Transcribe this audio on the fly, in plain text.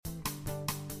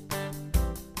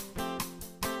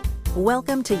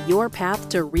Welcome to Your Path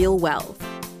to Real Wealth,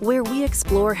 where we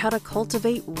explore how to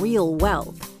cultivate real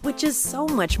wealth, which is so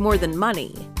much more than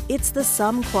money. It's the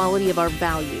sum quality of our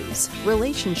values,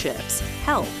 relationships,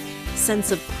 health,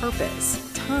 sense of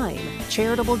purpose, time,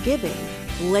 charitable giving,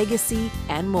 legacy,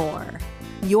 and more.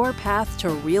 Your path to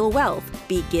real wealth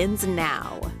begins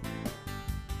now.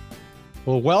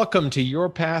 Well, welcome to Your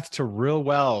Path to Real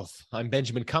Wealth. I'm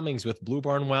Benjamin Cummings with Blue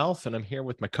Barn Wealth, and I'm here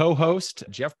with my co-host,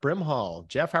 Jeff Brimhall.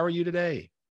 Jeff, how are you today?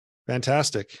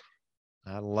 Fantastic.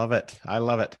 I love it. I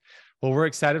love it. Well, we're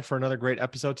excited for another great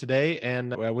episode today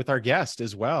and with our guest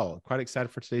as well. Quite excited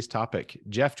for today's topic.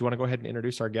 Jeff, do you want to go ahead and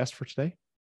introduce our guest for today?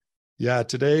 Yeah,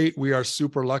 today we are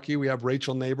super lucky. We have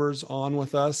Rachel Nabers on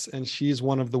with us, and she's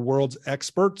one of the world's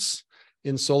experts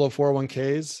in solo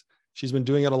 401ks. She's been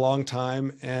doing it a long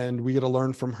time, and we get to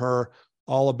learn from her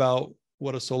all about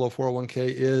what a solo 401k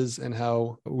is and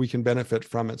how we can benefit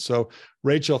from it. So,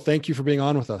 Rachel, thank you for being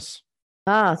on with us.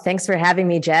 Oh, thanks for having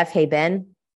me, Jeff. Hey, Ben.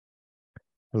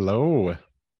 Hello.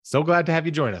 So glad to have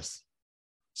you join us.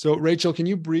 So, Rachel, can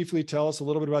you briefly tell us a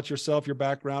little bit about yourself, your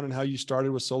background, and how you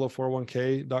started with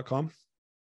solo401k.com?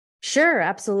 Sure,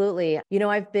 absolutely.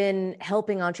 I've been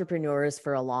helping entrepreneurs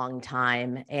for a long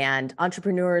time, and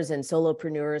entrepreneurs and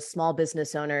solopreneurs, small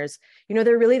business owners,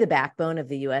 they're really the backbone of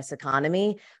the US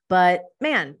economy. But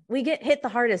man, we get hit the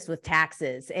hardest with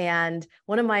taxes. And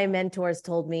one of my mentors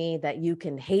told me that you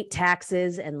can hate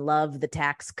taxes and love the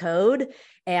tax code.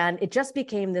 And it just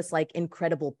became this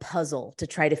incredible puzzle to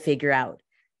try to figure out,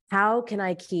 how can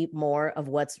I keep more of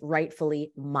what's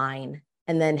rightfully mine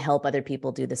and then help other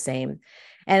people do the same?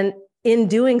 And in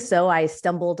doing so, I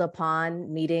stumbled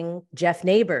upon meeting Jeff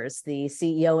Nabers, the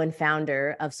CEO and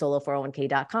founder of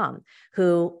solo401k.com,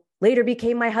 who later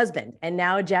became my husband. And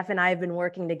now Jeff and I have been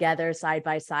working together side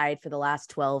by side for the last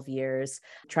 12 years,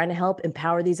 trying to help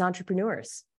empower these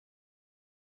entrepreneurs.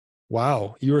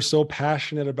 Wow. You were so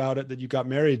passionate about it that you got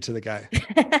married to the guy.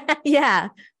 Yeah.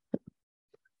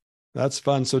 That's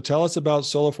fun. So tell us about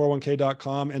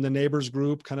solo401k.com and the Nabers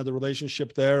Group, kind of the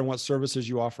relationship there and what services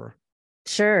you offer.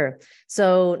 Sure.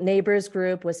 So Nabers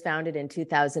Group was founded in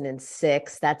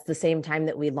 2006. That's the same time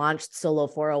that we launched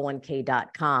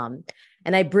solo401k.com.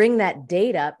 And I bring that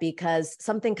date up because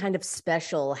something kind of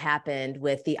special happened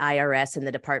with the IRS and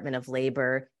the Department of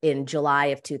Labor in July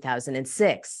of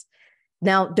 2006.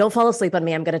 Now, don't fall asleep on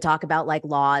me. I'm going to talk about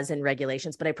laws and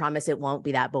regulations, but I promise it won't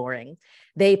be that boring.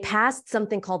 They passed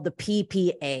something called the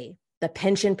PPA, the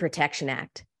Pension Protection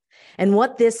Act. And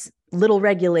what this little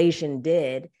regulation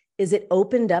did is it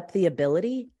opened up the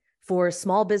ability for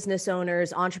small business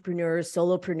owners, entrepreneurs,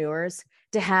 solopreneurs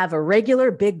to have a regular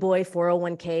big boy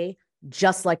 401k,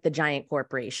 just like the giant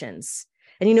corporations.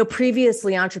 And,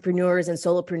 previously entrepreneurs and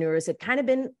solopreneurs had kind of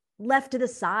been left to the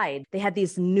side. They had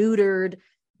these neutered,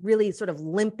 really sort of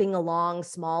limping along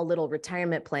small little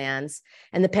retirement plans.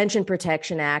 And the Pension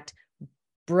Protection Act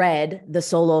bred the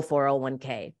solo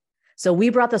 401k. So we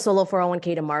brought the solo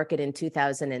 401k to market in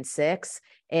 2006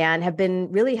 and have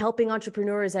been really helping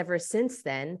entrepreneurs ever since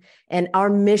then. And our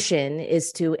mission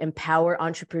is to empower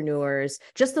entrepreneurs,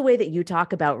 just the way that you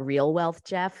talk about real wealth,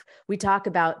 Jeff. We talk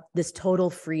about this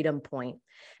total freedom point.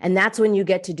 And that's when you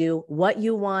get to do what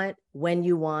you want, when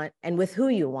you want, and with who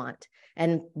you want.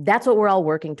 And that's what we're all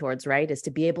working towards, right? Is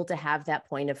to be able to have that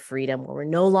point of freedom where we're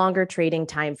no longer trading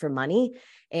time for money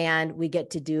and we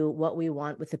get to do what we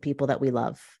want with the people that we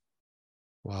love.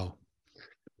 Wow.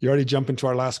 You already jumped into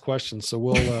our last question. So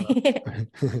we'll,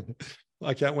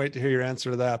 I can't wait to hear your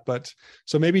answer to that. But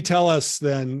so maybe tell us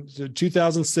then,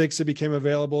 2006, it became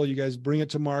available. You guys bring it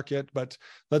to market, but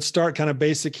let's start kind of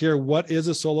basic here. What is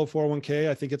a solo 401k?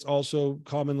 I think it's also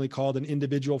commonly called an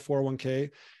individual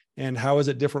 401k. And how is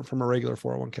it different from a regular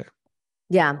 401k?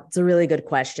 Yeah, it's a really good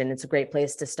question. It's a great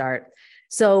place to start.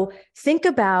 So think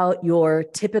about your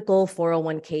typical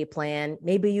 401k plan.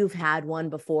 Maybe you've had one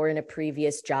before in a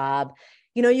previous job.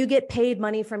 You get paid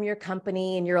money from your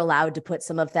company and you're allowed to put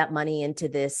some of that money into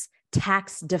this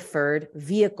tax-deferred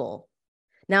vehicle.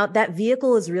 Now, that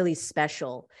vehicle is really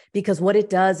special because what it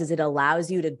does is it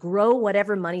allows you to grow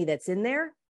whatever money that's in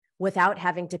there without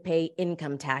having to pay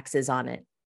income taxes on it.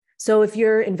 So if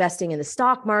you're investing in the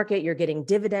stock market, you're getting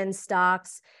dividend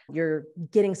stocks, you're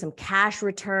getting some cash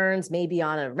returns, maybe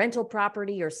on a rental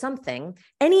property or something,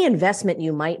 any investment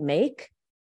you might make,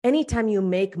 anytime you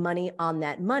make money on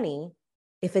that money,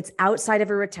 if it's outside of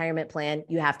a retirement plan,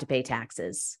 you have to pay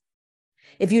taxes.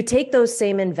 If you take those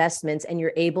same investments and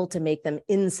you're able to make them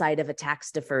inside of a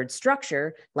tax-deferred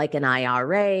structure, like an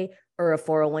IRA or a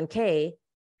 401k,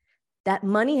 that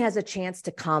money has a chance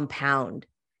to compound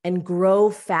and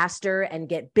grow faster and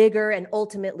get bigger and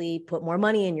ultimately put more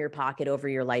money in your pocket over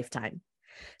your lifetime.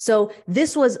 So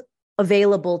this was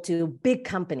available to big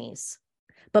companies.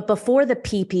 But before the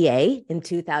PPA in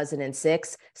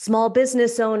 2006, small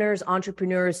business owners,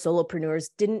 entrepreneurs, solopreneurs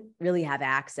didn't really have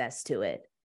access to it.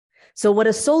 So what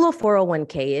a solo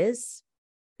 401k is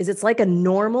it's like a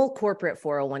normal corporate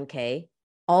 401k,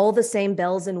 all the same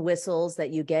bells and whistles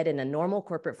that you get in a normal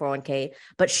corporate 401k,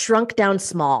 but shrunk down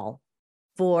small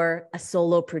for a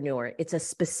solopreneur. It's a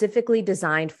specifically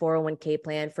designed 401k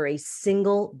plan for a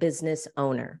single business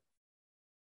owner.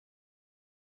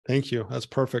 Thank you. That's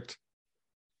perfect.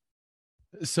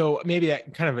 So maybe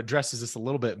that kind of addresses this a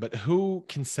little bit, but who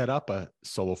can set up a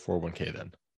solo 401k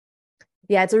then?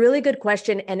 Yeah, it's a really good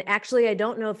question. And actually, I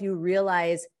don't know if you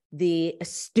realize the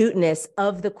astuteness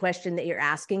of the question that you're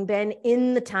asking, Ben,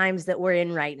 in the times that we're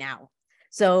in right now.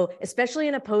 So especially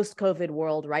in a post-COVID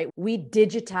world, right? We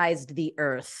digitized the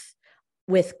earth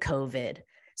with COVID.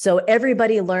 So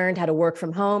everybody learned how to work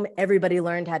from home. Everybody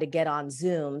learned how to get on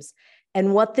Zooms.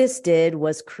 And what this did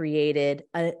was created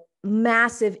a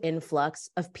massive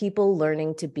influx of people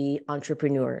learning to be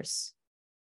entrepreneurs,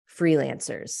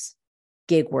 freelancers,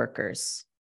 gig workers.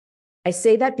 I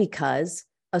say that because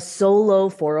a solo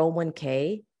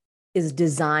 401k is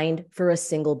designed for a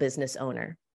single business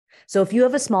owner. So if you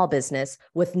have a small business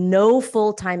with no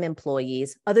full-time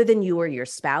employees other than you or your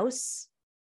spouse,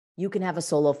 you can have a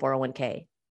solo 401k.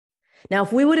 Now,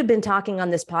 if we would have been talking on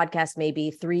this podcast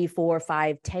maybe 3, 4,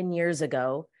 5, 10 years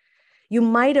ago, you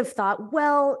might have thought,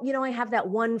 well, I have that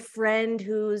one friend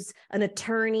who's an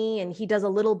attorney and he does a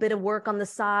little bit of work on the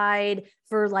side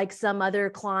for like some other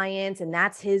clients, and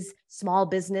that's his small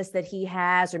business that he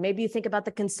has. Or maybe you think about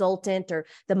the consultant or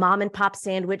the mom and pop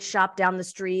sandwich shop down the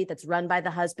street that's run by the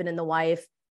husband and the wife.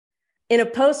 In a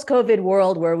post-COVID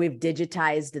world where we've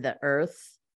digitized the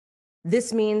earth,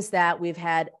 this means that we've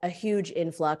had a huge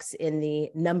influx in the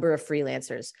number of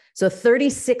freelancers. So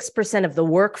 36% of the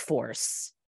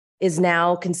workforce is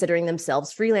now considering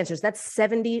themselves freelancers. That's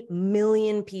 70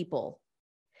 million people.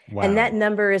 Wow. And that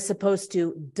number is supposed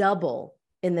to double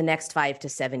in the next 5 to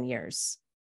 7 years.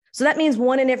 So that means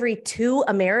 1 in every 2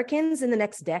 Americans in the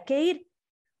next decade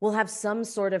will have some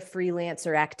sort of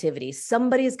freelancer activity.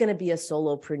 Somebody's going to be a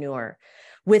solopreneur.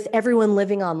 With everyone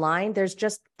living online,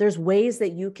 there's ways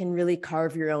that you can really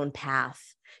carve your own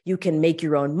path. You can make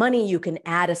your own money. You can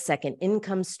add a second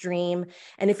income stream.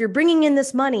 And if you're bringing in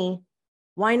this money,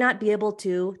 why not be able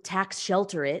to tax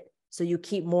shelter it so you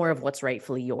keep more of what's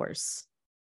rightfully yours?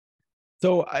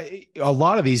 So a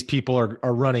lot of these people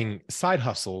are running side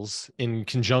hustles in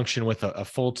conjunction with a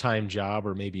full-time job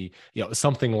or maybe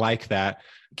something like that.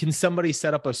 Can somebody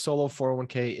set up a solo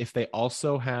 401k if they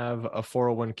also have a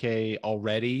 401k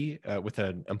already with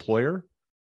an employer?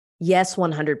 Yes,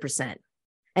 100%.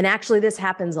 And actually, this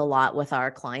happens a lot with our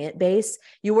client base.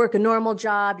 You work a normal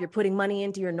job, you're putting money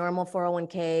into your normal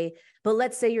 401k, but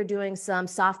let's say you're doing some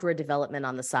software development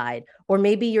on the side, or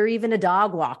maybe you're even a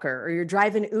dog walker or you're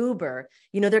driving Uber.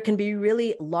 There can be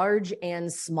really large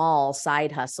and small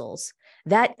side hustles.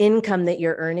 That income that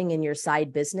you're earning in your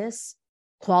side business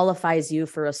qualifies you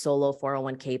for a solo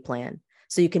 401k plan.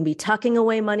 So you can be tucking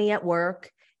away money at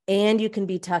work and you can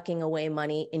be tucking away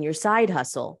money in your side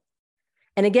hustle.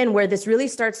 And again, where this really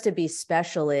starts to be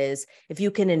special is if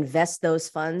you can invest those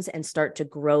funds and start to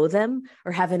grow them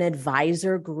or have an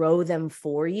advisor grow them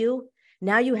for you.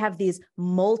 Now you have these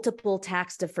multiple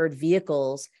tax deferred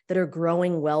vehicles that are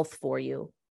growing wealth for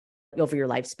you over your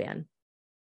lifespan.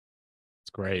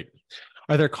 That's great.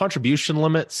 Are there contribution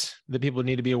limits that people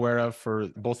need to be aware of for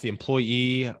both the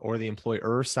employee or the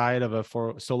employer side of a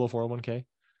solo 401k?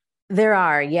 There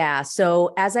are, yeah.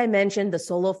 So as I mentioned, the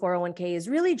solo 401k is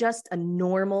really just a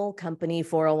normal company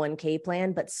 401k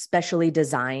plan, but specially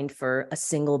designed for a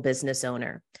single business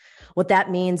owner. What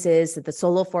that means is that the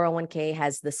solo 401k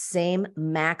has the same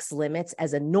max limits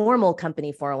as a normal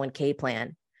company 401k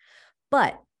plan.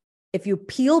 But if you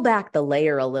peel back the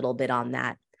layer a little bit on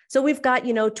that, so we've got,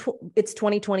 it's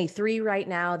 2023 right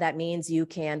now. That means you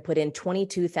can put in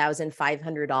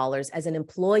 $22,500 as an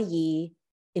employee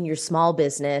in your small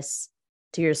business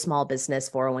to your small business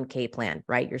 401k plan,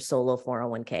 right? Your solo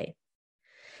 401k. Okay.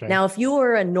 Now, if you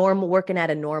were working at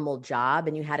a normal job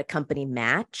and you had a company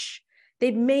match,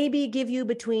 they'd maybe give you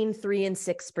between 3 and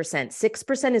 6%.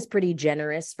 6% is pretty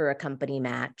generous for a company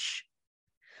match.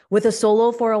 With a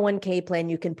solo 401k plan,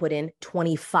 you can put in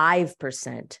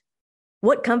 25%.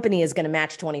 What company is going to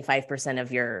match 25%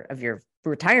 of your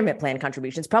retirement plan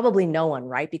contributions? Probably no one,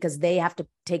 right? Because they have to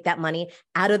take that money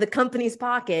out of the company's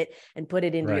pocket and put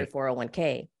it into your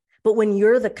 401k. But when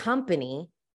you're the company,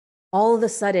 all of a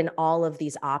sudden, all of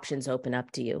these options open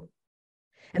up to you.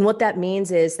 And what that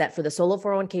means is that for the solo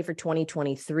 401k for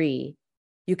 2023,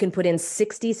 you can put in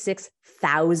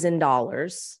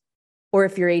 $66,000, or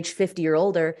if you're age 50 or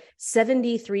older,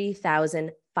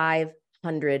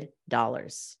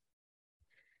 $73,500.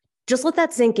 Just let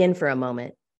that sink in for a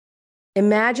moment.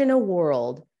 Imagine a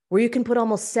world where you can put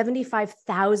almost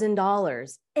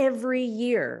 $75,000 every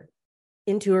year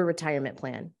into a retirement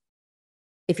plan.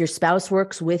 If your spouse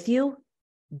works with you,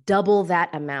 double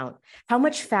that amount. How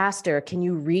much faster can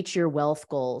you reach your wealth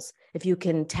goals if you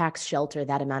can tax shelter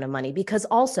that amount of money? Because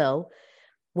also,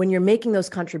 when you're making those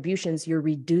contributions, you're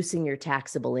reducing your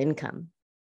taxable income.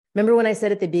 Remember when I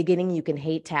said at the beginning, you can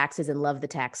hate taxes and love the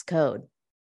tax code?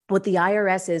 What the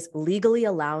IRS is legally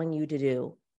allowing you to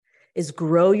do is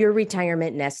grow your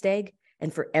retirement nest egg.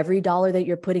 And for every dollar that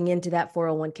you're putting into that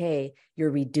 401k,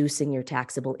 you're reducing your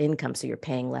taxable income. So you're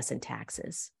paying less in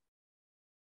taxes.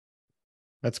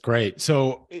 That's great.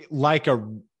 So like a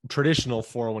traditional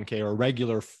 401k or a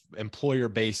regular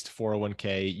employer-based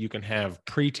 401k, you can have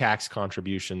pre-tax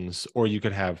contributions, or you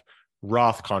could have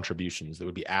Roth contributions that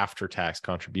would be after-tax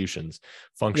contributions,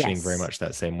 functioning very much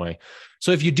that same way.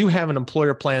 So if you do have an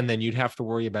employer plan, then you'd have to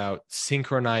worry about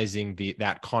synchronizing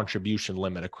that contribution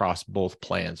limit across both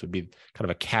plans, would be kind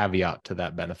of a caveat to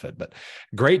that benefit. But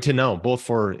great to know, both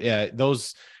for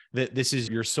those that this is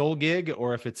your sole gig,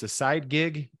 or if it's a side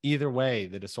gig, either way,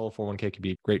 that a solo 401k could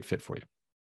be a great fit for you.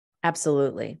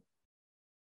 Absolutely.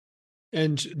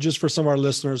 And just for some of our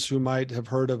listeners who might have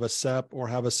heard of a SEP or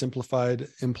have a simplified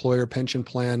employer pension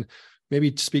plan,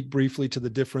 maybe speak briefly to the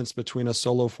difference between a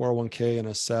solo 401k and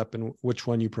a SEP and which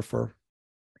one you prefer.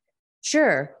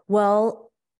 Sure.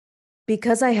 Well,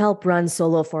 because I help run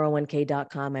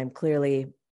solo401k.com, I'm clearly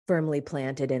firmly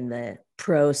planted in the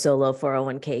pro solo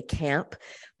 401k camp.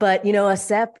 But, a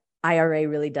SEP IRA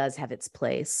really does have its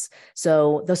place.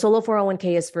 So the solo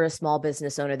 401k is for a small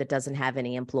business owner that doesn't have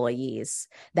any employees.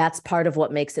 That's part of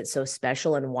what makes it so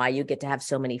special, and why you get to have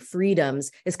so many freedoms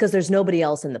is because there's nobody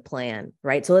else in the plan,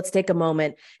 right? So let's take a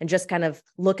moment and just kind of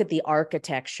look at the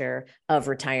architecture of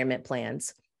retirement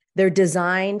plans. They're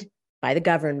designed by the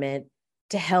government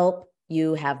to help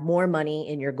you have more money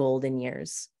in your golden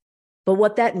years. But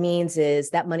what that means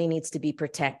is that money needs to be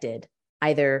protected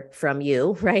either from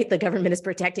you, right? The government is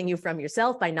protecting you from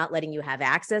yourself by not letting you have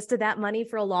access to that money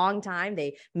for a long time.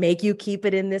 They make you keep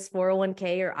it in this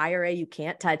 401k or IRA. You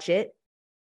can't touch it.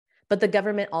 But the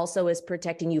government also is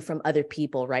protecting you from other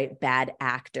people, right? Bad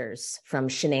actors, from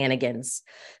shenanigans.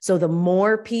 So the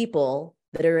more people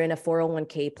that are in a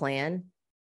 401k plan,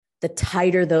 the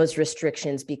tighter those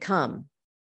restrictions become.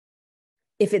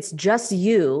 If it's just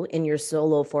you in your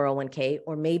solo 401k,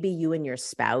 or maybe you and your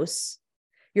spouse,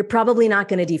 you're probably not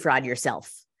going to defraud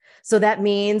yourself. So that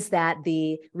means that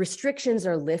the restrictions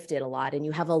are lifted a lot, and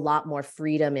you have a lot more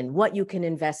freedom in what you can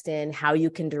invest in, how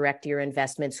you can direct your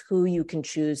investments, who you can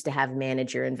choose to have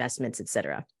manage your investments, et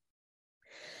cetera.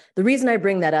 The reason I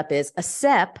bring that up is a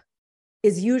SEP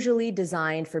is usually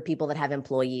designed for people that have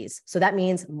employees. So that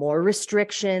means more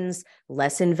restrictions,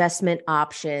 less investment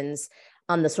options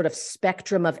on the sort of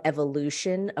spectrum of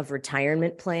evolution of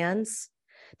retirement plans.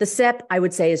 The SEP, I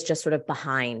would say, is just sort of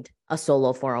behind a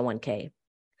solo 401k.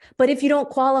 But if you don't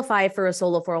qualify for a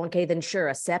solo 401k, then sure,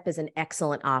 a SEP is an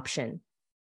excellent option.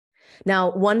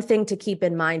 Now, one thing to keep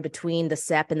in mind between the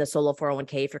SEP and the solo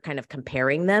 401k, if you're kind of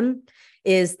comparing them,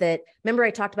 is that, remember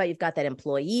I talked about you've got that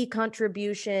employee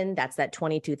contribution, that's that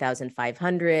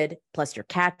 $22,500 plus your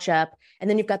catch up, and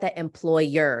then you've got that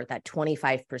employer, that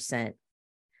 25%.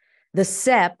 The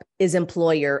SEP is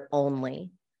employer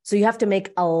only. So you have to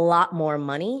make a lot more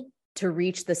money to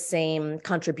reach the same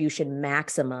contribution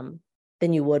maximum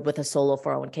than you would with a solo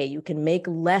 401k. You can make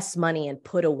less money and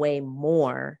put away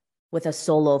more with a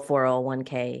solo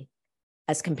 401k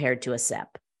as compared to a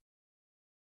SEP.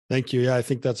 Thank you. Yeah, I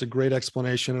think that's a great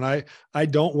explanation. And I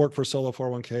don't work for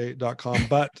solo401k.com,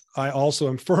 but I also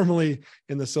am firmly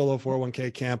in the solo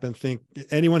 401k camp and think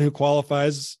anyone who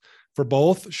qualifies for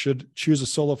both should choose a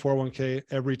solo 401k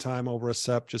every time over a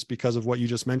SEP, just because of what you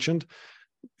just mentioned.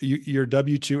 Your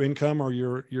W-2 income or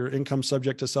your income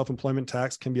subject to self-employment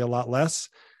tax can be a lot less,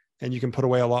 and you can put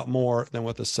away a lot more than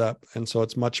with a SEP. And so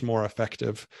it's much more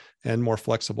effective and more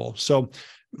flexible. So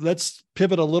let's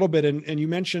pivot a little bit. And you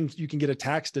mentioned you can get a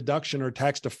tax deduction or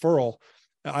tax deferral.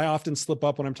 I often slip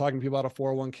up when I'm talking to people about a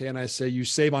 401k and I say you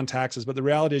save on taxes, but the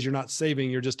reality is you're not saving,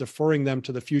 you're just deferring them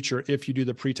to the future if you do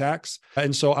the pre-tax.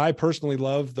 And so I personally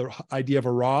love the idea of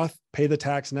a Roth, pay the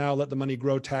tax now, let the money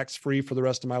grow tax-free for the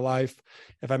rest of my life.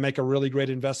 If I make a really great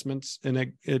investment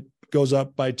and it goes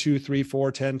up by 2, 3,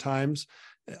 4, 10 times,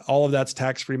 all of that's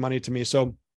tax-free money to me.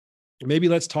 So maybe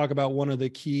let's talk about one of the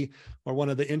key or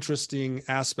one of the interesting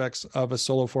aspects of a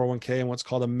solo 401k and what's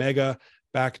called a mega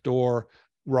backdoor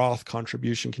Roth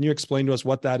contribution. Can you explain to us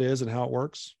what that is and how it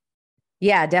works?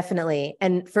 Yeah, definitely.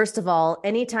 And first of all,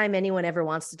 anytime anyone ever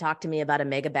wants to talk to me about a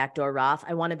mega backdoor Roth,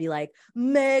 I want to be like,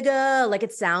 mega, like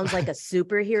it sounds like a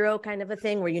superhero kind of a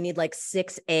thing where you need like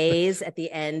 6 A's at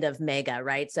the end of mega,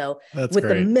 right? So That's with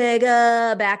great. the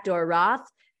mega backdoor Roth,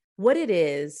 what it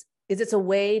is it's a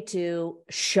way to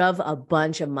shove a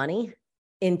bunch of money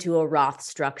into a Roth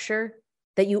structure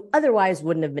that you otherwise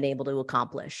wouldn't have been able to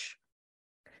accomplish.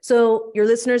 So your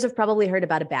listeners have probably heard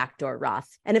about a backdoor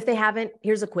Roth. And if they haven't,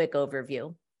 here's a quick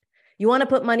overview. You want to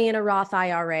put money in a Roth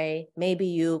IRA. Maybe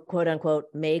you, quote unquote,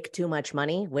 make too much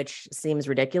money, which seems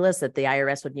ridiculous that the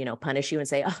IRS would, punish you and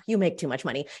say, oh, you make too much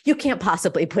money. You can't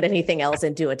possibly put anything else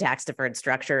into a tax deferred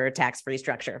structure or tax-free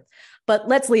structure. But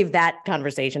let's leave that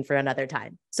conversation for another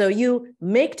time. So you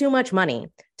make too much money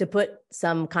to put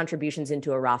some contributions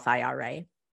into a Roth IRA.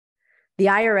 The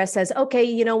IRS says, okay,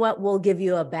 you know what? We'll give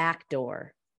you a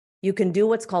backdoor. You can do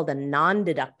what's called a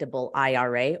non-deductible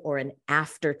IRA or an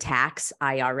after-tax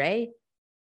IRA.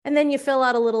 And then you fill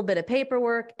out a little bit of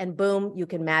paperwork and boom, you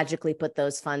can magically put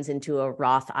those funds into a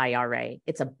Roth IRA.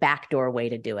 It's a backdoor way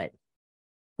to do it.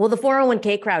 Well, the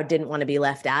 401k crowd didn't want to be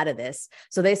left out of this.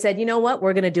 So they said, you know what?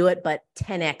 We're going to do it, but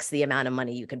 10x the amount of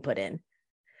money you can put in.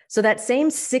 So that same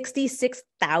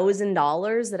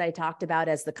 $66,000 that I talked about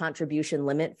as the contribution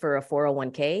limit for a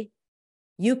 401k,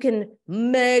 you can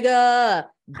mega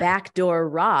backdoor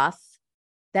Roth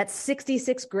that's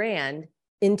 66 grand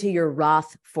into your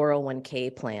Roth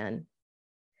 401k plan.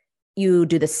 You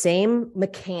do the same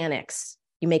mechanics.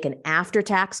 You make an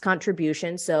after-tax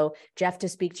contribution. So Jeff, to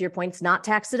speak to your point, it's not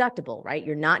tax deductible, right?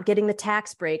 You're not getting the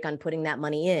tax break on putting that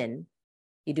money in.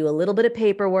 You do a little bit of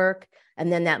paperwork,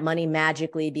 and then that money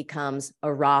magically becomes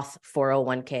a Roth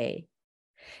 401k.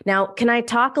 Now, can I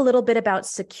talk a little bit about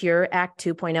Secure Act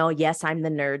 2.0? Yes, I'm the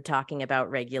nerd talking about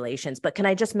regulations, but can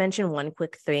I just mention one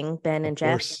quick thing, Ben and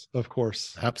Jeff? Of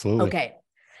course. Absolutely. Okay.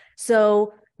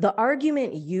 So the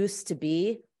argument used to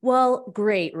be, well,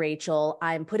 great, Rachel,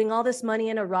 I'm putting all this money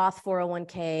in a Roth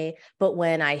 401k, but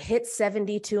when I hit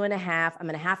 72 and a half, I'm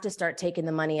going to have to start taking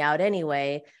the money out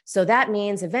anyway. So that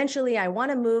means eventually I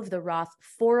want to move the Roth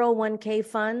 401k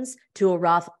funds to a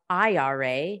Roth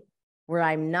IRA where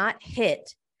I'm not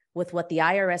hit with what the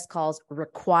IRS calls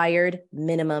required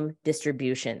minimum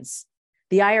distributions.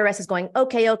 The IRS is going,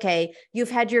 okay, you've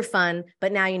had your fun,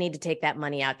 but now you need to take that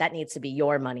money out. That needs to be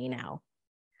your money now.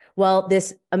 Well,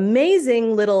 this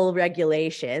amazing little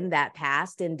regulation that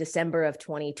passed in December of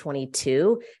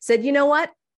 2022 said, you know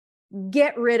what?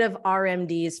 Get rid of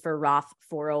RMDs for Roth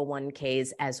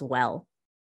 401ks as well.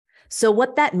 So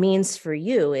what that means for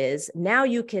you is now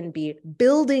you can be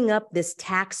building up this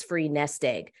tax-free nest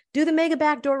egg. Do the mega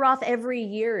backdoor Roth every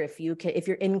year if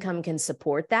your income can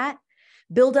support that.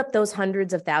 Build up those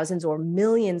hundreds of thousands or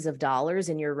millions of dollars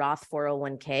in your Roth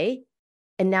 401k,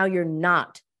 and now you're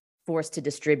not forced to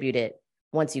distribute it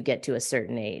once you get to a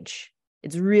certain age.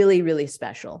 It's really, really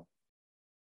special.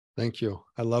 Thank you.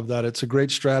 I love that. It's a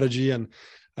great strategy. And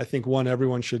I think one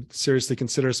everyone should seriously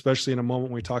consider, especially in a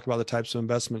moment when we talk about the types of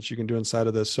investments you can do inside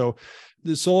of this. So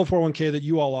the solo 401k that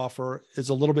you all offer is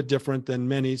a little bit different than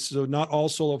many. So not all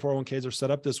solo 401ks are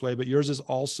set up this way, but yours is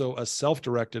also a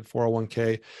self-directed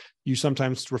 401k. You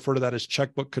sometimes refer to that as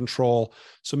checkbook control.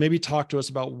 So maybe talk to us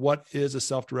about what is a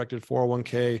self-directed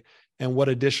 401k and what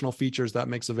additional features that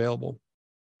makes available.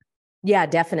 Yeah,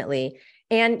 definitely.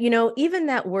 And, even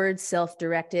that word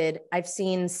self-directed, I've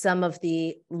seen some of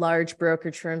the large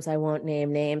brokerage firms, I won't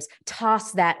name names,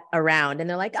 toss that around. And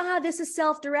they're like, this is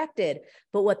self-directed.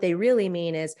 But what they really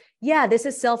mean is, yeah, this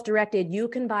is self-directed. You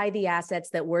can buy the assets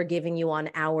that we're giving you on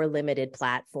our limited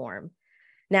platform.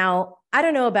 Now, I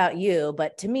don't know about you,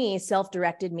 but to me,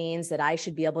 self-directed means that I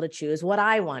should be able to choose what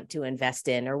I want to invest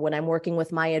in, or when I'm working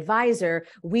with my advisor,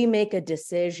 we make a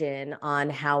decision on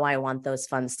how I want those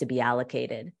funds to be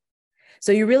allocated.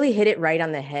 So you really hit it right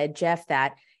on the head, Jeff,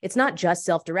 that it's not just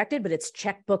self-directed, but it's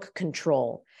checkbook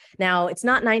control. Now, it's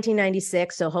not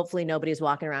 1996, so hopefully nobody's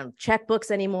walking around with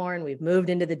checkbooks anymore, and we've moved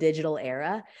into the digital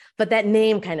era, but that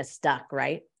name kind of stuck,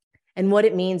 right? And what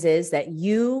it means is that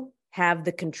you have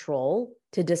the control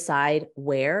to decide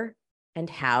where and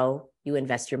how you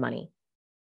invest your money.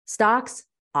 Stocks,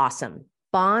 awesome.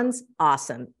 Bonds,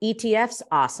 awesome. ETFs,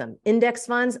 awesome. Index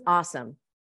funds, awesome.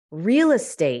 Real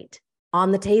estate,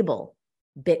 on the table.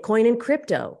 Bitcoin and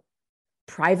crypto,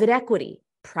 private equity,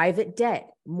 private debt,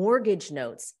 mortgage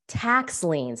notes, tax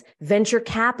liens, venture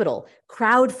capital,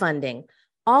 crowdfunding.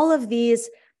 All of these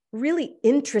really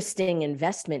interesting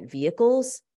investment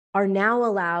vehicles are now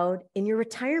allowed in your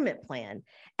retirement plan.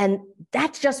 And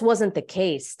that just wasn't the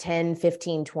case 10,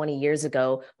 15, 20 years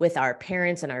ago with our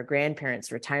parents and our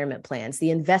grandparents' retirement plans.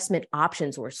 The investment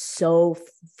options were so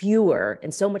fewer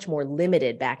and so much more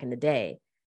limited back in the day.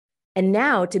 And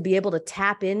now to be able to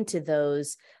tap into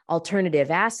those alternative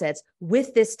assets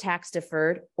with this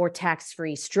tax-deferred or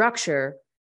tax-free structure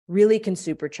really can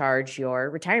supercharge your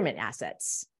retirement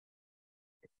assets.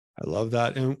 I love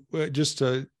that. And just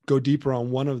to go deeper on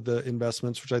one of the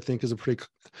investments, which I think is a pretty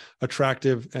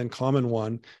attractive and common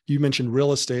one, you mentioned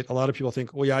real estate. A lot of people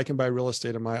think, well, yeah, I can buy real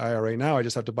estate in my IRA now. I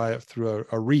just have to buy it through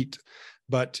a REIT.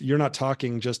 But you're not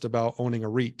talking just about owning a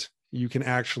REIT. You can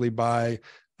actually buy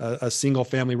a single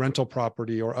family rental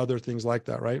property or other things like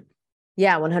that, right?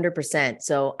 Yeah, 100%.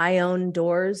 So I own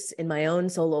doors in my own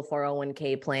solo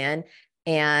 401k plan.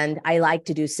 And I like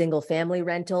to do single family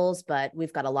rentals, but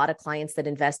we've got a lot of clients that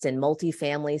invest in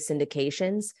multifamily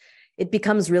syndications. It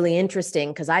becomes really interesting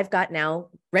because I've got now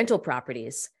rental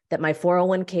properties that my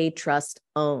 401k trust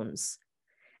owns.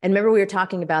 And remember, we were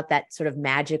talking about that sort of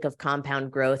magic of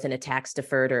compound growth in a tax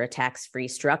deferred or a tax-free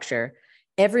structure.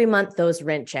 Every month, those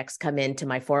rent checks come into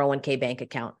my 401k bank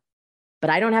account,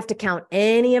 but I don't have to count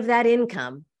any of that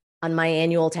income on my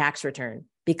annual tax return,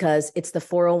 because it's the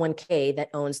 401k that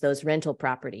owns those rental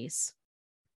properties.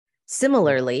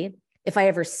 Similarly, if I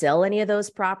ever sell any of those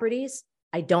properties,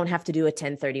 I don't have to do a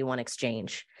 1031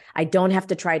 exchange. I don't have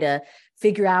to try to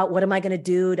figure out what am I going to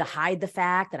do to hide the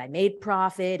fact that I made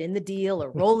profit in the deal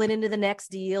or roll it into the next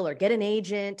deal or get an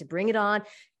agent to bring it on.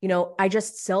 I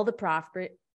just sell the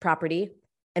property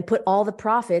and put all the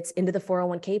profits into the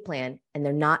 401k plan, and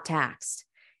they're not taxed.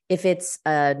 If it's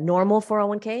a normal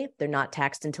 401k, they're not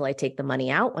taxed until I take the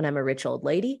money out when I'm a rich old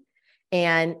lady.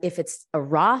 And if it's a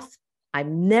Roth,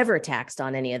 I'm never taxed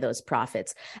on any of those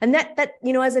profits. And that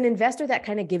as an investor, that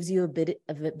kind of gives you a bit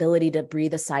of ability to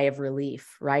breathe a sigh of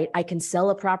relief, right? I can sell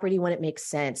a property when it makes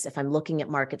sense. If I'm looking at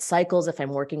market cycles, if I'm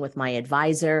working with my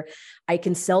advisor, I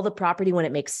can sell the property when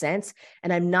it makes sense.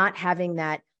 And I'm not having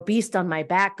that beast on my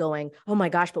back going, oh my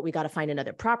gosh, but we got to find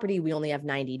another property. We only have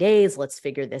 90 days. Let's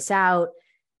figure this out.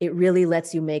 It really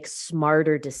lets you make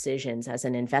smarter decisions as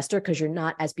an investor because you're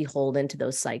not as beholden to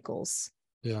those cycles.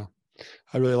 Yeah,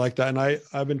 I really like that. And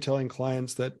I've been telling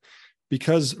clients that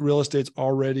because real estate's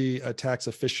already a tax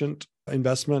efficient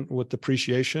investment with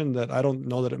depreciation, that I don't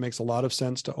know that it makes a lot of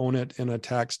sense to own it in a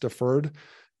tax deferred,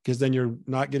 because then you're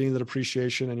not getting the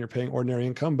depreciation and you're paying ordinary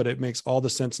income. But it makes all the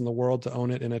sense in the world to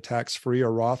own it in a tax-free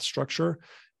or Roth structure,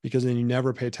 because then you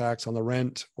never pay tax on the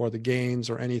rent or the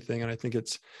gains or anything. And I think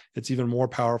it's even more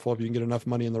powerful if you can get enough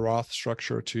money in the Roth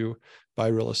structure to buy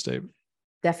real estate.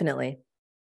 Definitely.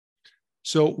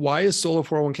 So why is Solo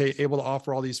 401k able to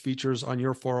offer all these features on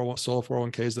your Solo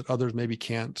 401ks that others maybe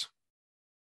can't?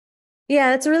 Yeah,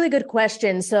 that's a really good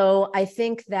question. So I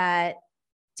think that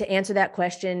to answer that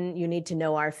question, you need to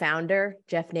know our founder,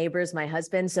 Jeff Nabers, my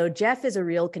husband. So Jeff is a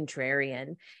real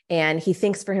contrarian, and he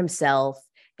thinks for himself.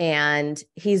 And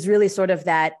he's really sort of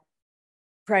that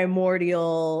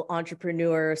primordial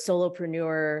entrepreneur,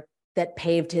 solopreneur that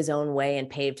paved his own way and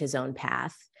paved his own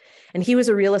path. And he was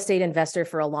a real estate investor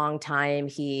for a long time.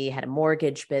 He had a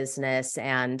mortgage business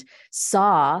and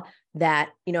saw that,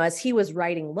 as he was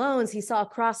writing loans, he saw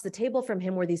across the table from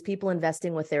him were these people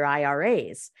investing with their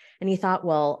IRAs. And he thought,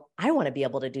 well, I want to be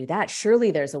able to do that. Surely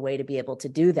there's a way to be able to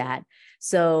do that.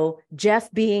 So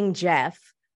Jeff being Jeff,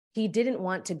 he didn't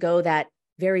want to go that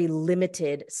very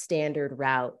limited standard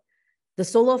route. The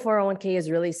solo 401k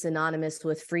is really synonymous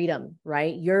with freedom,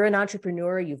 right? You're an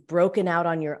entrepreneur. You've broken out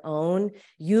on your own.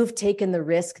 You've taken the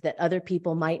risk that other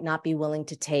people might not be willing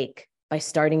to take by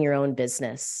starting your own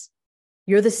business.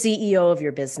 You're the CEO of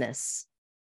your business.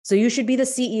 So you should be the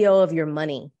CEO of your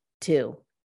money too.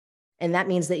 And that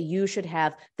means that you should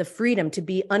have the freedom to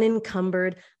be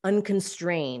unencumbered,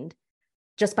 unconstrained,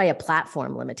 just by a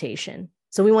platform limitation.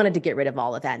 So we wanted to get rid of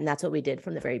all of that. And that's what we did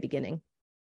from the very beginning.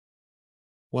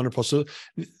 Wonderful. So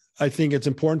I think it's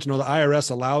important to know the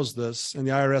IRS allows this, and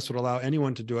the IRS would allow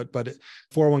anyone to do it, but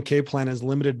 401k plan is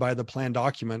limited by the plan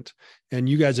document. And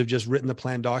you guys have just written the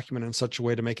plan document in such a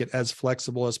way to make it as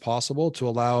flexible as possible to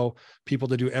allow people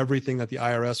to do everything that the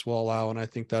IRS will allow. And I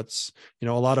think that's, a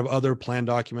lot of other plan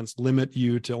documents limit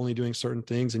you to only doing certain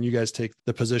things. And you guys take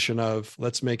the position of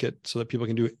let's make it so that people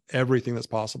can do everything that's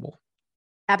possible.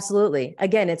 Absolutely.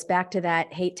 Again, it's back to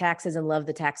that hate taxes and love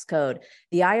the tax code.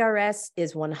 The IRS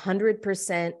is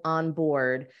 100% on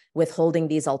board with holding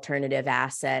these alternative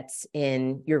assets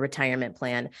in your retirement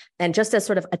plan. And just as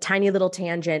sort of a tiny little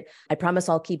tangent, I promise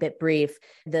I'll keep it brief.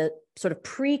 The sort of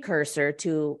precursor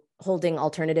to holding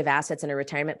alternative assets in a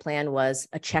retirement plan was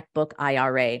a checkbook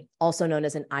IRA, also known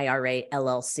as an IRA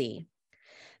LLC.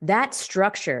 That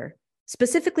structure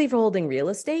specifically for holding real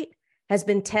estate, has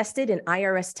been tested in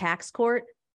IRS tax court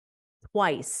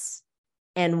twice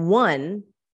and won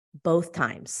both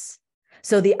times.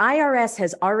 So the IRS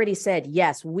has already said,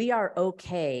 yes, we are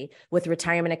okay with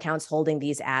retirement accounts holding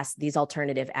these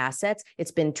alternative assets.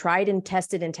 It's been tried and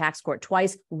tested in tax court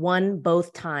twice, won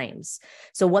both times.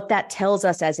 So what that tells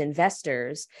us as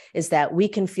investors is that we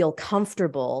can feel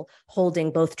comfortable holding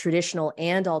both traditional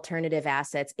and alternative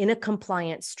assets in a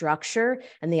compliant structure,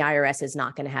 and the IRS is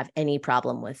not going to have any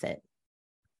problem with it.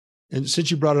 And since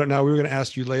you brought it up now, we were going to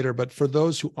ask you later, but for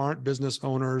those who aren't business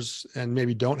owners and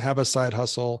maybe don't have a side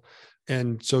hustle,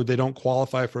 and so they don't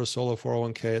qualify for a solo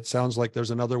 401k, it sounds like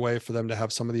there's another way for them to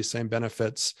have some of these same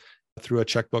benefits through a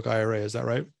checkbook IRA. Is that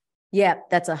right? Yeah,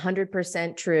 that's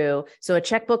 100% true. So a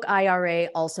checkbook IRA,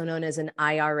 also known as an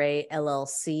IRA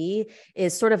LLC,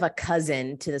 is sort of a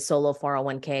cousin to the solo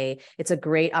 401k. It's a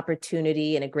great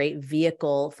opportunity and a great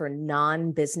vehicle for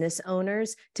non-business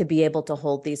owners to be able to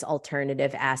hold these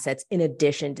alternative assets in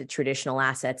addition to traditional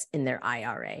assets in their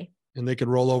IRA. And they could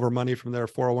roll over money from their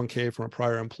 401k from a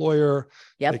prior employer.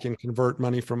 Yep. They can convert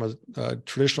money from a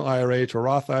traditional IRA to a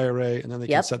Roth IRA, and then they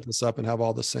can set this up and have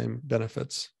all the same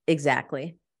benefits.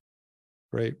 Exactly.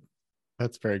 Great.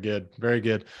 That's very good. Very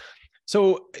good.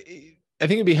 So I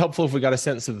think it'd be helpful if we got a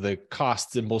sense of the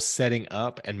costs in both setting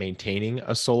up and maintaining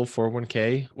a solo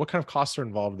 401k. What kind of costs are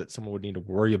involved that someone would need to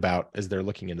worry about as they're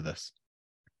looking into this?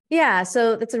 Yeah,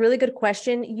 so that's a really good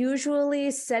question. Usually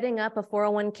setting up a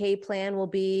 401k plan will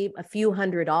be a few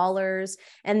 $100s.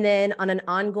 And then on an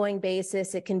ongoing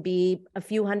basis, it can be a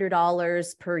few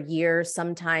 $100s per year.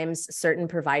 Sometimes certain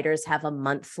providers have a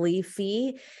monthly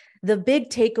fee. The big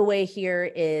takeaway here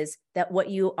is that what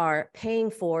you are paying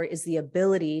for is the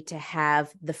ability to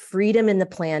have the freedom in the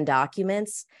plan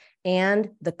documents and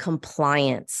the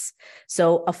compliance.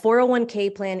 So a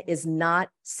 401k plan is not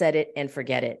set it and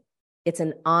forget it. It's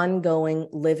an ongoing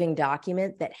living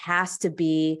document that has to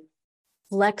be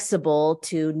flexible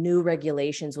to new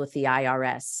regulations with the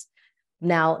IRS.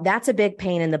 Now, that's a big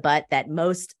pain in the butt that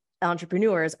most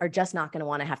entrepreneurs are just not going to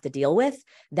want to have to deal with.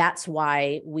 That's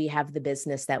why we have the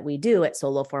business that we do at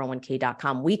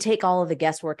solo401k.com. We take all of the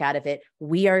guesswork out of it.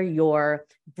 We are your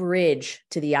bridge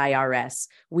to the IRS.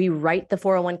 We write the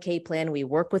 401k plan. We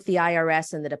work with the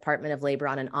IRS and the Department of Labor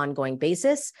on an ongoing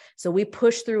basis. So we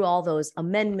push through all those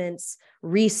amendments,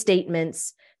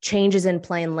 restatements, changes in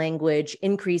plan language,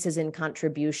 increases in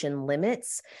contribution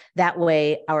limits. That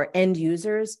way, our end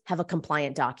users have a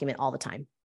compliant document all the time.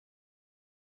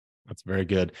 That's very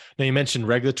good. Now, you mentioned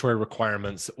regulatory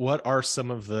requirements. What are some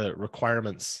of the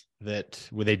requirements that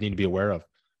they need to be aware of?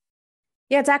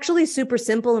 Yeah, it's actually super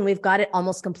simple, and we've got it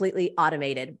almost completely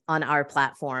automated on our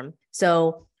platform.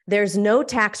 So there's no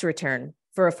tax return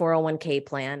for a 401k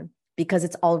plan because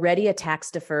it's already a tax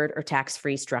deferred or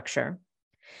tax-free structure.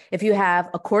 If you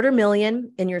have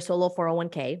 $250,000 in your solo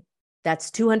 401k, that's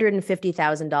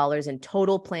 $250,000 in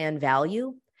total plan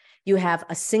value. You have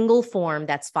a single form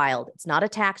that's filed. It's not a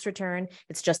tax return.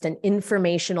 It's just an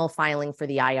informational filing for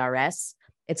the IRS.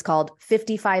 It's called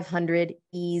 5500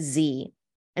 EZ,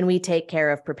 and we take care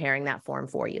of preparing that form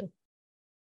for you.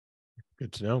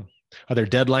 Good to know. Are there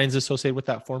deadlines associated with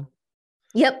that form?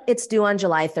 Yep, it's due on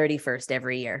July 31st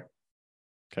every year.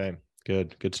 Okay,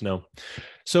 good. Good to know.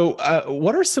 So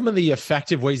what are some of the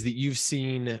effective ways that you've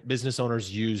seen business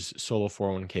owners use solo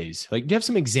 401ks? Like, do you have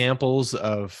some examples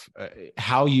of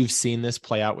how you've seen this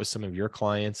play out with some of your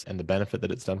clients and the benefit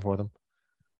that it's done for them?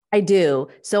 I do.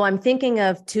 So I'm thinking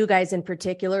of two guys in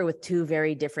particular with two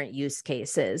very different use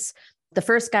cases. The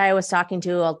first guy I was talking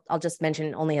to, I'll just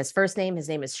mention only his first name. His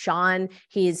name is Sean.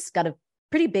 He's got a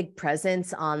pretty big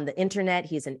presence on the internet.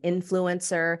 He's an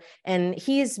influencer, and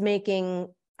he's making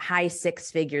high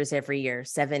six figures every year,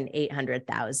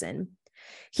 700,000-800,000.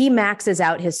 He maxes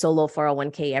out his solo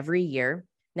 401k every year.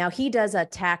 Now he does a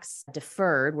tax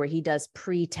deferred where he does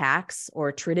pre-tax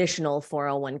or traditional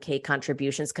 401k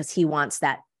contributions because he wants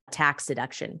that tax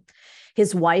deduction.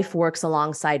 His wife works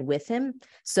alongside with him.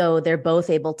 So they're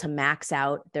both able to max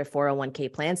out their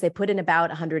 401k plans. They put in about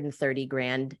 130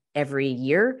 grand every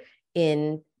year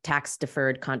in tax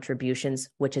deferred contributions,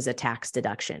 which is a tax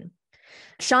deduction.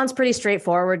 Sean's pretty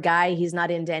straightforward guy. He's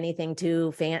not into anything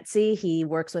too fancy. He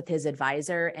works with his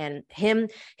advisor, and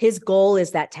his goal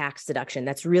is that tax deduction.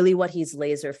 That's really what he's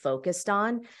laser focused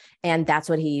on. And that's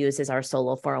what he uses our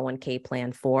solo 401k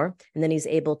plan for. And then he's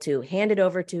able to hand it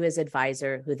over to his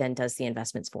advisor, who then does the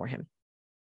investments for him.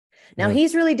 Now, Yeah.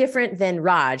 he's really different than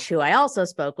Raj, who I also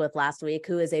spoke with last week,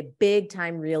 who is a big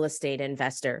time real estate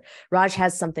investor. Raj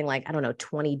has something like, I don't know,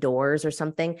 20 doors or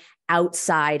something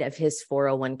outside of his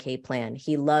 401k plan.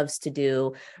 He loves to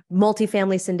do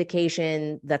multifamily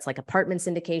syndication, that's like apartment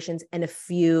syndications, and a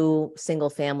few single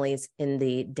families in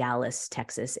the Dallas,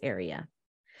 Texas area.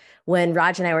 When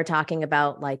Raj and I were talking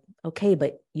about like, okay,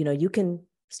 but you can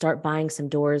start buying some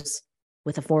doors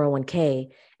with a 401k,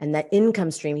 and that income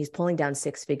stream, he's pulling down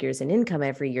 6 figures in income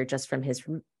every year just from his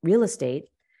real estate.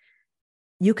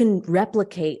 You can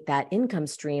replicate that income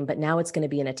stream, but now it's going to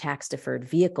be in a tax deferred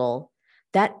vehicle.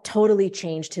 That totally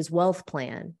changed his wealth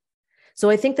plan. So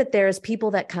I think that there's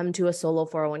people that come to a solo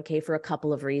 401k for a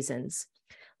couple of reasons.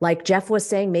 Like Jeff was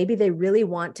saying, maybe they really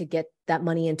want to get that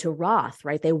money into Roth,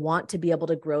 right? They want to be able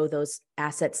to grow those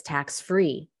assets tax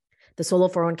free. The solo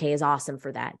 401k is awesome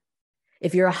for that.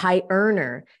 If you're a high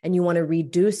earner and you want to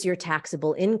reduce your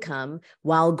taxable income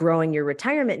while growing your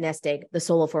retirement nest egg, the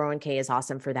solo 401k is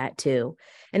awesome for that too.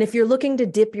 And if you're looking to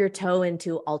dip your toe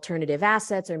into alternative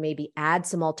assets or maybe add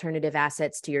some alternative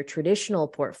assets to your traditional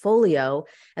portfolio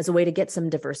as a way to get some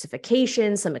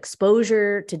diversification, some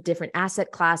exposure to different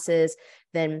asset classes,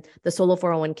 then the solo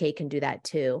 401k can do that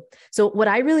too. So what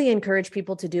I really encourage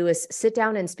people to do is sit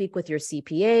down and speak with your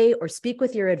CPA or speak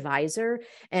with your advisor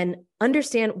and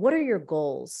understand, what are your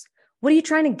goals? What are you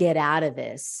trying to get out of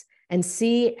this? And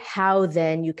see how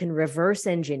then you can reverse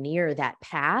engineer that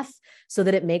path so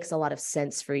that it makes a lot of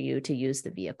sense for you to use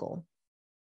the vehicle.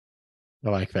 I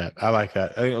like that. I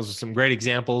think those are some great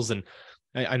examples. And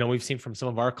I know we've seen from some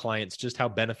of our clients just how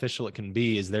beneficial it can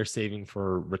be as they're saving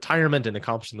for retirement and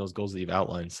accomplishing those goals that you've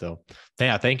outlined. So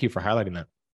yeah, thank you for highlighting that.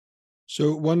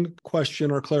 So one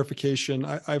question or clarification,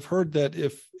 I've heard that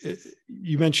if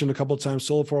you mentioned a couple of times,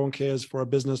 solo 401k is for a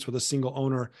business with a single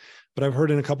owner, but I've heard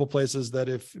in a couple of places that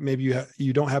if maybe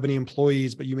you don't have any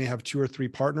employees, but you may have 2 or 3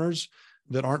 partners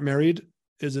that aren't married,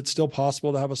 is it still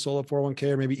possible to have a solo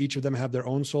 401k, or maybe each of them have their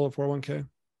own solo 401k?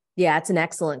 Yeah, it's an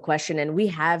excellent question. And we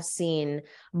have seen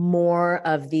more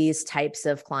of these types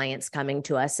of clients coming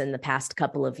to us in the past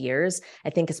couple of years. I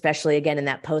think especially again in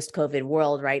that post-COVID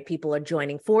world, right? People are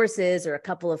joining forces, or a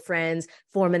couple of friends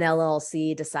form an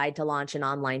LLC, decide to launch an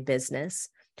online business.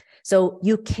 So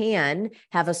you can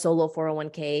have a solo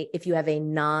 401k if you have a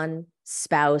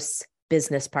non-spouse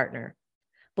business partner.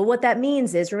 But what that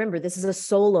means is, remember, this is a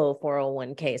solo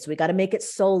 401k. So we got to make it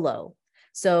solo.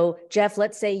 So Jeff,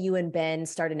 let's say you and Ben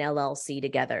start an LLC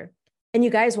together and you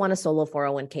guys want a solo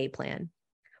 401k plan.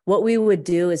 What we would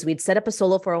do is we'd set up a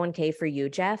solo 401k for you,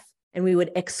 Jeff, and we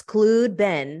would exclude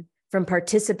Ben from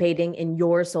participating in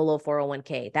your solo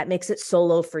 401k. That makes it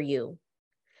solo for you.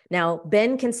 Now,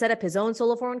 Ben can set up his own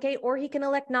solo 401k or he can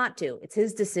elect not to. It's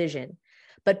his decision.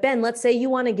 But Ben, let's say you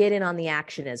want to get in on the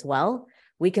action as well.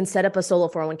 We can set up a solo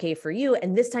 401k for you.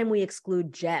 And this time we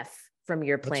exclude Jeff from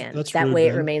your plan. That's that rude, way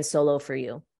Ben. It remains solo for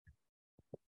you.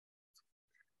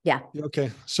 Yeah. Okay.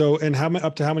 So, and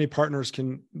up to how many partners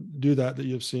can do that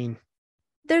you've seen?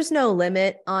 There's no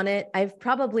limit on it. I've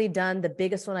probably done, the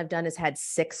biggest one I've done is had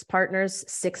 6 partners,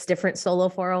 6 different solo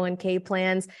 401k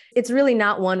plans. It's really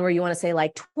not one where you want to say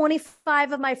like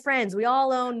 25 of my friends, we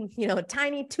all own, a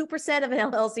tiny 2% of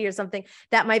an LLC or something.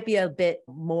 That might be a bit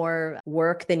more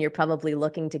work than you're probably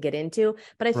looking to get into.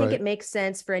 But I think It makes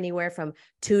sense for anywhere from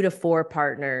 2 to 4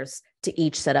 partners to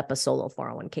each set up a solo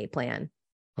 401k plan.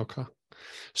 Okay.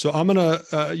 So I'm going to,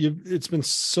 it's been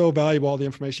so valuable, all the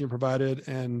information you provided,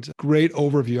 and great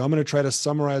overview. I'm going to try to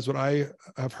summarize what I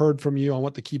have heard from you on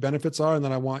what the key benefits are. And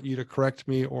then I want you to correct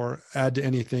me or add to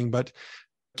anything. But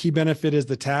key benefit is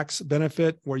the tax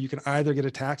benefit, where you can either get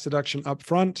a tax deduction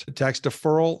upfront, a tax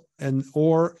deferral,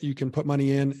 or you can put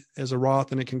money in as a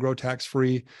Roth and it can grow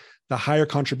tax-free. The higher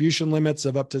contribution limits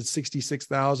of up to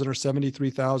 $66,000 or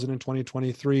 $73,000 in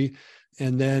 2023.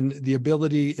 And then the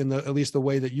ability, at least the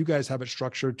way that you guys have it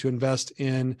structured, to invest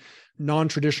in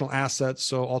non-traditional assets,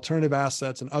 so alternative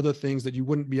assets and other things that you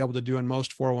wouldn't be able to do in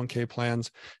most 401k plans,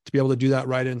 to be able to do that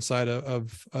right inside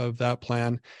of that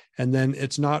plan. And then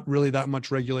it's not really that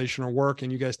much regulation or work, and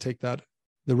you guys take the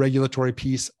regulatory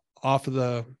piece off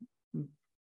of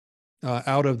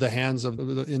out of the hands of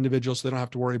the individuals, so they don't have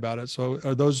to worry about it. So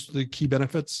are those the key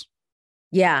benefits?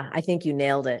 Yeah, I think you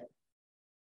nailed it.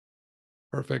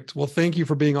 Perfect. Well, thank you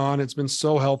for being on. It's been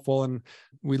so helpful. And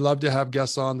we love to have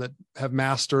guests on that have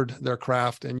mastered their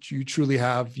craft. And you truly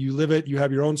have. You live it. You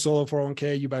have your own solo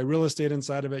 401k. You buy real estate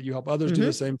inside of it. You help others do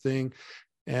the same thing.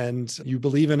 And you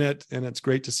believe in it. And it's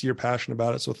great to see your passion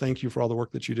about it. So thank you for all the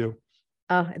work that you do.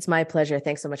 Oh, it's my pleasure.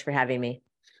 Thanks so much for having me.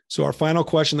 So our final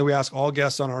question that we ask all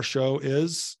guests on our show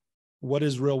is, what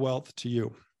is real wealth to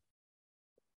you?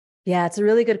 Yeah, it's a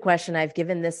really good question. I've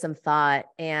given this some thought,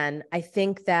 and I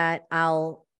think that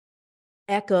I'll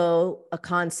echo a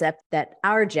concept that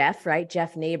our Jeff, right,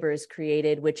 Jeff Nabers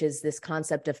created, which is this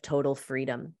concept of total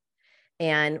freedom.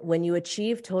 And when you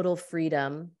achieve total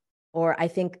freedom, or I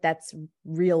think that's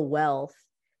real wealth,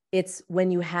 it's when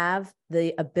you have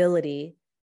the ability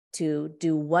to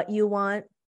do what you want,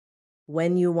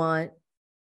 when you want,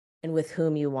 and with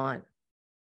whom you want.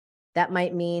 That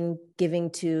might mean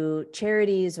giving to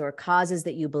charities or causes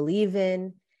that you believe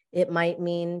in. It might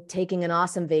mean taking an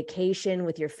awesome vacation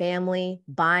with your family,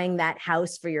 buying that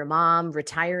house for your mom,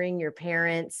 retiring your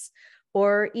parents,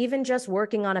 or even just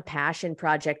working on a passion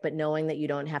project, but knowing that you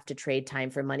don't have to trade time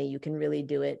for money. You can really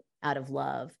do it out of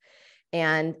love.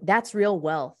 And that's real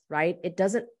wealth, right?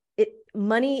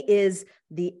 Money is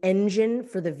the engine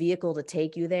for the vehicle to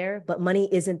take you there, but money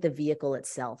isn't the vehicle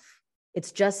itself.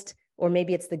 It's just, or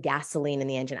maybe it's the gasoline in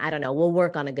the engine. I don't know. We'll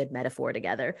work on a good metaphor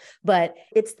together, but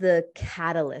it's the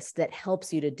catalyst that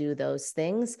helps you to do those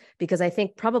things. Because I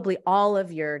think probably all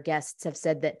of your guests have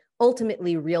said that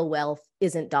ultimately real wealth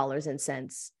isn't dollars and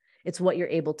cents. It's what you're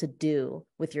able to do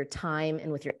with your time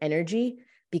and with your energy,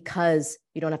 because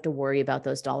you don't have to worry about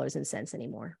those dollars and cents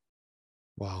anymore.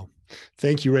 Wow.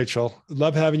 Thank you, Rachel.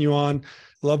 Love having you on.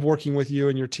 Love working with you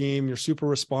and your team. You're super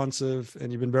responsive,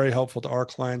 and you've been very helpful to our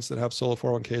clients that have solo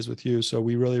 401ks with you. So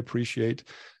we really appreciate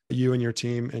you and your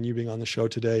team and you being on the show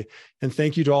today. And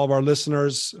thank you to all of our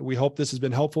listeners. We hope this has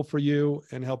been helpful for you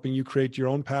and helping you create your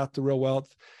own path to real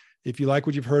wealth. If you like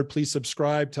what you've heard, please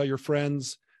subscribe, tell your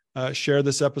friends, share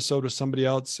this episode with somebody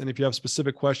else. And if you have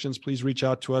specific questions, please reach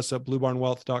out to us at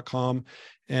bluebarnwealth.com.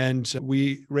 And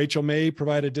Rachel may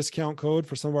provide a discount code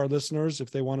for some of our listeners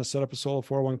if they want to set up a solo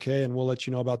 401k, and we'll let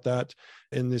you know about that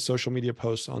in the social media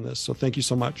posts on this. So thank you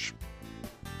so much.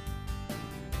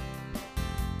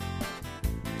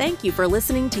 Thank you for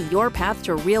listening to Your Path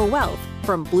to Real Wealth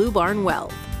from Blue Barn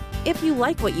Wealth. If you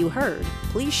like what you heard,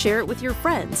 please share it with your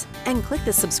friends and click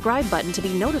the subscribe button to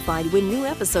be notified when new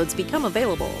episodes become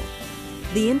available.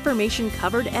 The information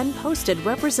covered and posted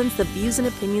represents the views and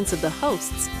opinions of the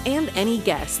hosts and any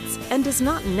guests, and does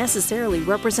not necessarily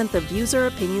represent the views or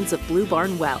opinions of Blue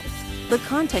Barn Wealth. The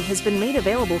content has been made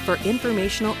available for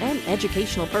informational and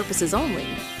educational purposes only,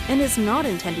 and is not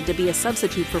intended to be a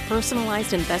substitute for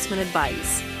personalized investment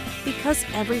advice. Because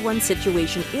everyone's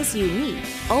situation is unique,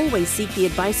 always seek the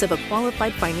advice of a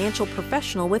qualified financial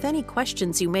professional with any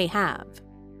questions you may have.